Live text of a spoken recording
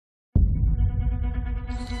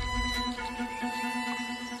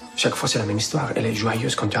Chaque fois, c'est la même histoire. Elle est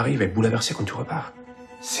joyeuse quand tu arrives et bouleversée quand tu repars.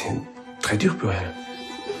 C'est très dur pour elle.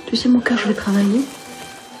 Tu sais, mon cœur, je vais travailler.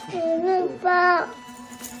 Je veux pas.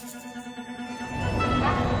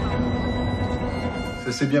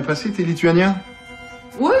 Ça s'est bien passé, t'es lituanien?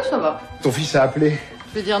 Oui, ça va. Ton fils a appelé?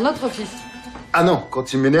 Je vais dire notre fils. Ah non,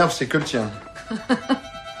 quand il m'énerve, c'est que le tien.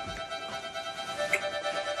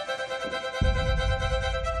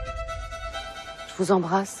 Je vous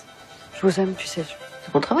embrasse. Je vous aime, tu sais.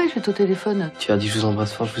 C'est mon travail, je suis au téléphone. Tu as dit je vous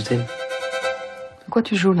embrasse fort, je vous aime. De quoi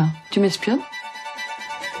tu joues là? Tu m'espionnes?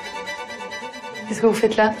 Qu'est-ce que vous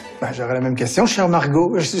faites là? Bah, j'aurais la même question, chère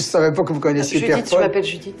Margot. Je savais pas que vous connaissiez Pierre Judith, Paul. je m'appelle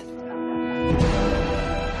Judith.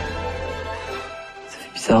 Ça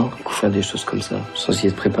fait bizarre de faire des choses comme ça, sans y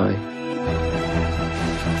être préparé.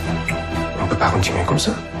 On peut pas continuer comme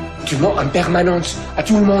ça. Tu mens en permanence, à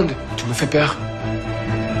tout le monde. Tu me fais peur.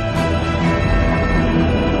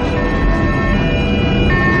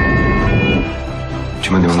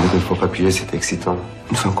 Tu m'as demandé de ne pas papier, c'était excitant.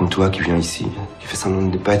 Une femme comme toi qui vient ici, qui fait semblant de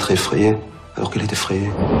ne pas être effrayée, alors qu'elle est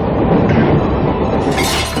effrayée.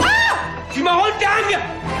 Ah! Tu m'en rends dingue!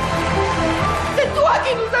 C'est toi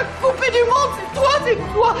qui nous as coupés du monde! C'est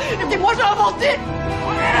toi! Et puis moi j'ai inventé!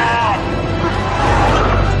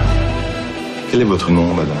 Quel est votre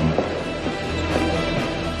nom, madame?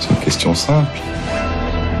 C'est une question simple.